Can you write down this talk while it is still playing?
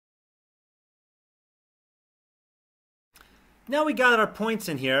Now we got our points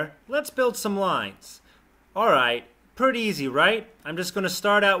in here. Let's build some lines. Alright, pretty easy, right? I'm just going to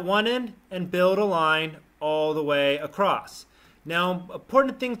start at one end and build a line all the way across. Now,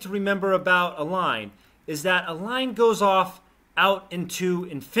 important thing to remember about a line is that a line goes off out into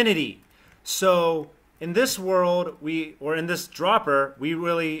infinity. So in this world, or in this dropper, we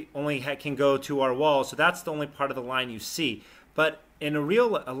really only can go to our wall. So that's the only part of the line you see. But in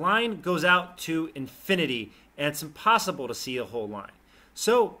a line goes out to infinity, and it's impossible to see a whole line.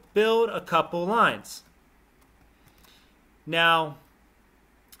 So build a couple lines. Now,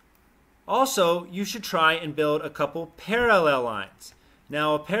 also, you should try and build a couple parallel lines.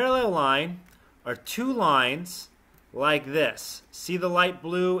 Now, a parallel line are two lines like this. See the light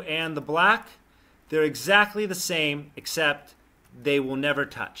blue and the black? They're exactly the same, except they will never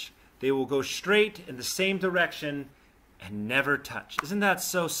touch. They will go straight in the same direction and never touch. Isn't that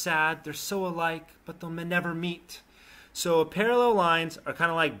so sad? They're so alike, but they'll never meet. So parallel lines are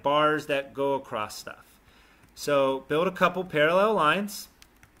kind of like bars that go across stuff. So build a couple parallel lines.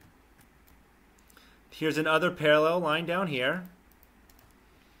 Here's another parallel line down here.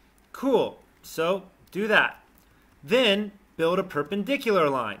 Cool. So do that. Then build a perpendicular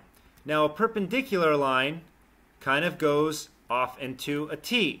line. Now a perpendicular line kind of goes off into a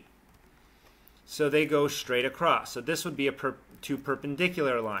T. So they go straight across. So this would be two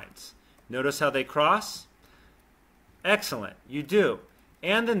perpendicular lines. Notice how they cross? Excellent. You do.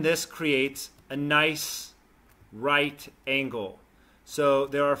 And then this creates a nice right angle. So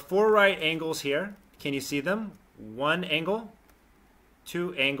there are 4 right angles here. Can you see them? 1 angle,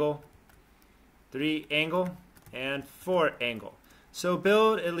 2 angle, 3 angle, and 4 angle. So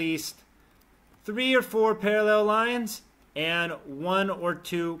build at least 3 or 4 parallel lines and 1 or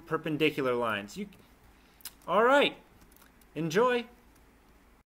 2 perpendicular lines. All right. Enjoy.